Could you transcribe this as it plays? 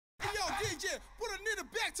Put a nigga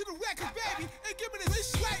back to the record, baby, and give me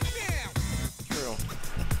this right now. True.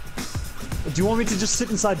 Do you want me to just sit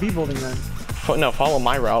inside B building then? No, follow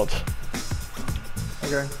my route.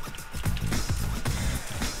 Okay.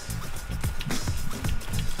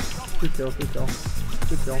 Good kill, good kill.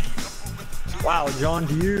 Good kill. Wow, John,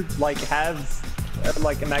 do you like have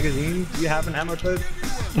like a magazine? Do you have an ammo clip?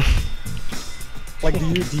 Like,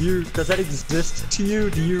 does that exist to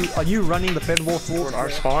you? Are you running the paintball towards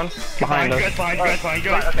our spawn? Behind us. Behind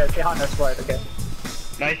you guys. Okay, behind us, right, okay.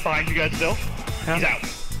 Nice, behind you guys still. Yeah. He's out.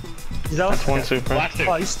 He's out? That's one super. Last two.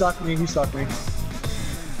 Oh, he stuck me, Good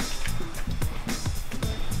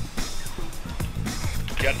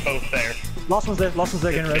both there. Last one's there,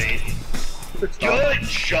 getting ready. Good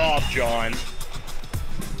job, John.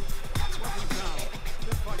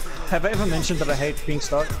 Have I ever mentioned that I hate being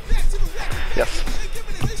stuck? Yes.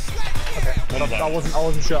 Okay. I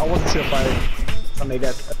wasn't sure if I made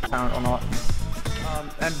that apparent or not.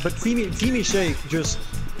 But Teamy Shake just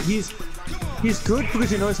he's good because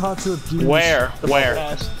he knows how to abuse. Where?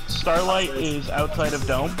 Starlight is outside of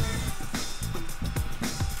Dome.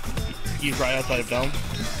 He's right outside of Dome.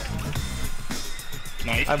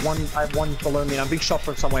 Nice. I have one below me and I'm being shot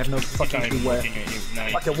from somewhere I have no fucking clue where.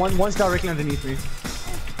 Nice. Okay, one's directly underneath me.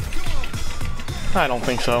 I don't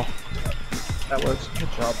think so. That works.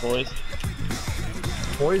 Good job, boys.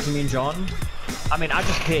 Boys, you mean John? I mean, I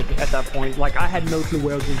just hid at that point. Like, I had no clue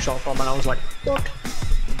where I was being shot from, and I was like, fuck.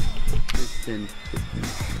 Listen.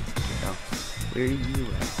 Where are you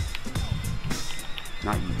at?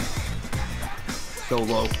 Not you. So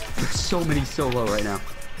low. There's so many so low right now.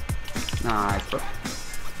 Nice.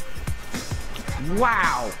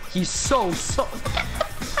 Wow! He's so.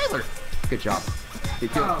 Tyler! Good job.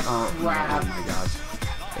 Good job. Oh my gosh.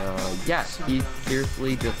 Yes, he's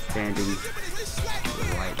seriously just standing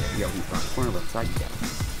right there. Yo, he's on the corner left side, you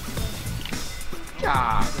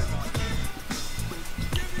got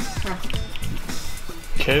it.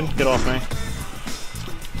 Kid, get off me.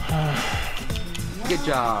 Good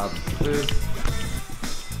job.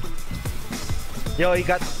 Yo, he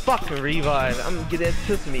got fucking revived. That's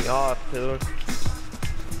pissing me off, dude.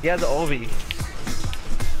 He has an Ovi.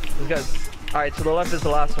 This guy's. Alright, to the left is the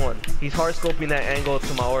last one. He's hard scoping that angle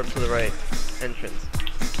to my orb to the right. Entrance.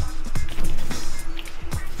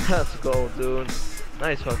 Let's go, dude.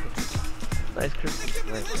 Nice fucking. Nice Christmas.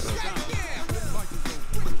 Nice.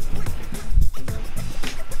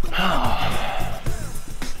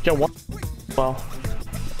 Get one. Well.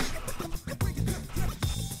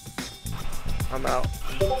 I'm out.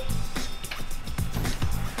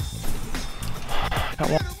 Got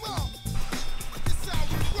one.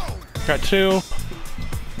 Got two.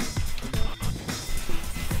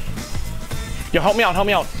 Yo, help me out. Help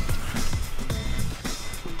me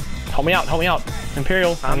out.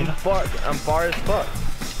 Imperial. I'm far as fuck.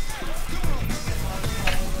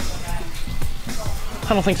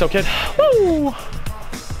 I don't think so, kid. Woo!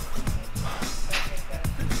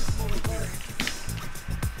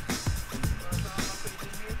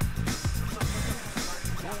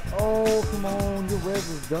 Oh, come on, your res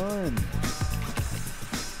is done.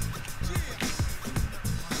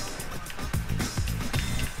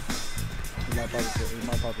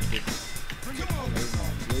 My pocket.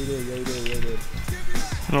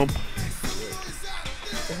 Nope.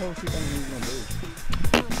 What the hell is he gonna do?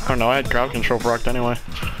 I don't know, I had crowd control procced anyway.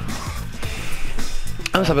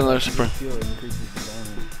 I was having another super.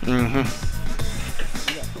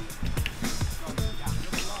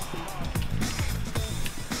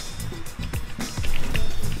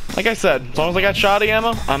 Like I said, as long as I got shoddy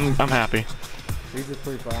ammo, I'm happy. He's just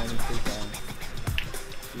pretty fine, he's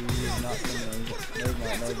not somewhere. No, he's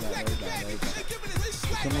not.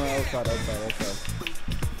 It's somewhere outside.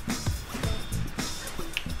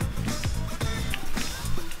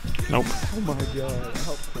 Nope. Oh my god,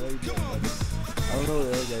 how crazy. I don't know where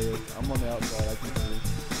the other guy is. I'm on the outside, I can see.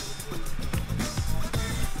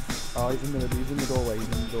 Oh, he's in the doorway,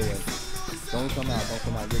 Don't come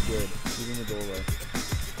out, you're good. He's in the doorway.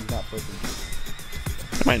 He's not pushing.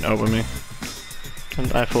 They might Nova me. And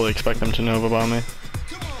I fully expect them to Nova bomb me.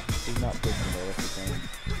 He's not pushing though, that's the thing.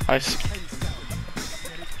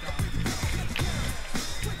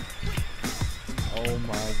 Oh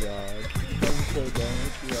my god. I'm so done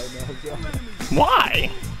with you right now, John. Why?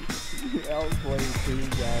 You outplayed 2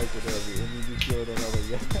 guys whatever, and you just killed another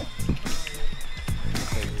guy.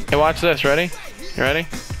 Hey, watch this. Ready? You ready?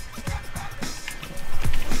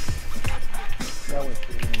 That was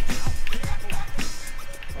too easy.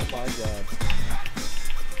 Oh my god.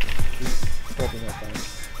 He's flipping that thing.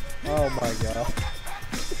 Oh my god.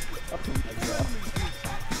 Oh my god.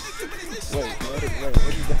 Wait, what did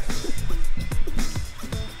you do?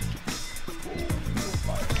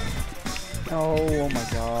 Oh my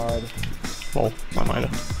god. Well, I might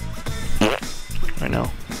have. I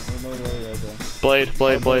know. Blade,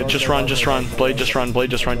 just run, Blade, just run,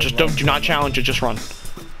 just do not challenge it, just run.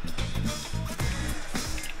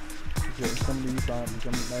 He's coming to you, Tom. He's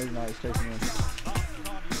coming, no, he's not, he's chasing him.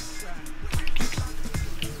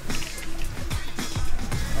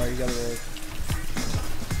 Alright, you got it there.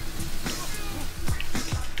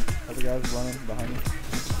 Other guys running behind you.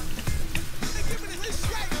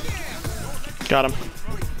 Got him.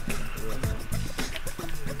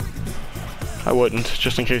 I wouldn't,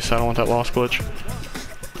 just in case I don't want that lost glitch.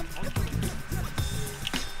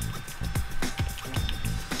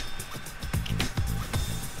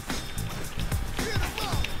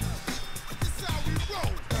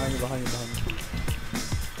 Behind you.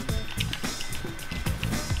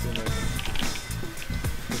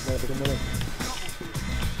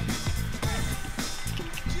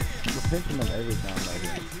 We're pinching them every time right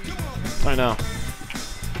here. I know.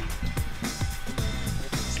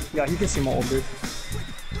 Yeah, he can see my old dude.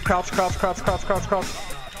 Crouch. He's bottom.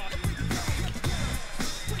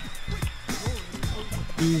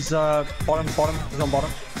 He's on bottom. He's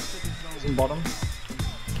on bottom.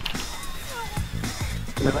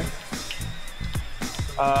 Really?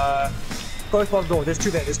 Both bottom door. There's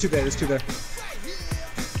two there.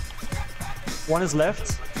 One is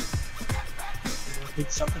left.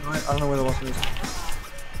 He's something right. I don't know where the last one is.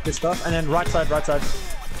 Good stuff. And then right side.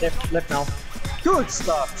 Left now. Good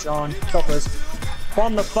stuff, John. Choppers.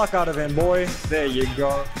 Bomb the fuck out of him, boy. There you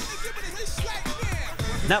go.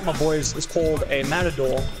 That, my boys, is called a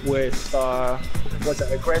Matador with, what's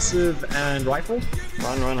that, aggressive and rifle?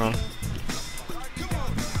 Run.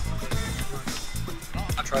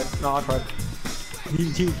 I tried.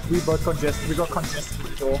 We both congested. We got congested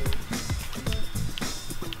with the door.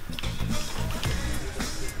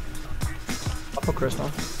 Up for Chris now.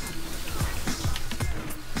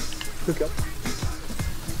 Good kill.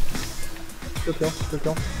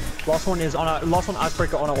 Last one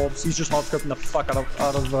Icebreaker on our orbs. He's just hard scoping the fuck out of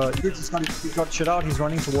he's got shit out, he's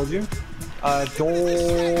running towards you.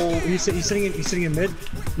 Door, he's sitting in mid,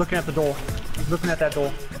 looking at the door. He's looking at that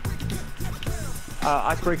door.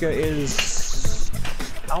 Icebreaker is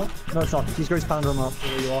out? No, it's not. He's got his pounder him up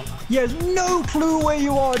where you are. He has no clue where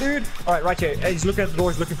you are, dude! Alright, right here. He's looking at the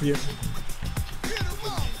door, he's looking for you.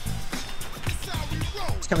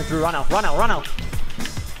 He's coming through, run out.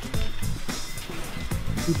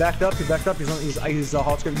 He backed up, he's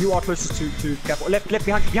hard scope. You are closest to Cap. Left,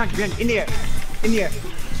 behind you, in the air.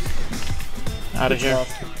 Out of here.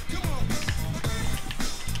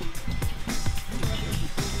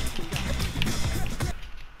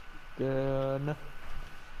 Good.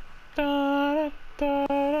 No,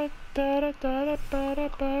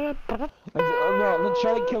 let's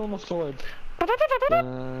try to kill him with swords.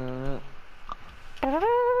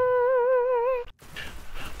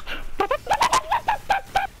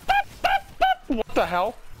 What the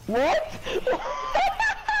hell? What?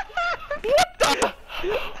 What the?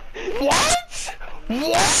 What?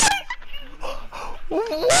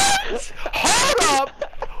 Hold up!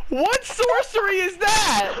 What sorcery is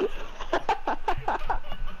that?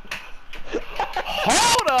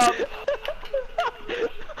 Hold up!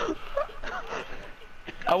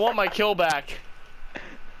 I want my kill back.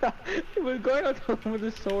 We're going on him with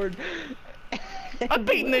a sword. I'm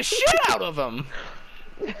beating the shit out of him.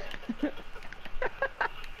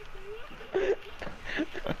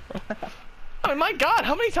 Oh my god,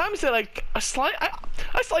 how many times did I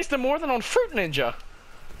sliced him more than on Fruit Ninja?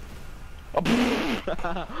 Oh.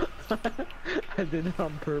 I did it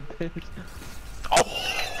on purpose. Oh.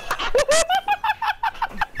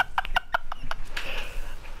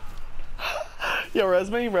 Yo, res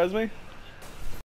me.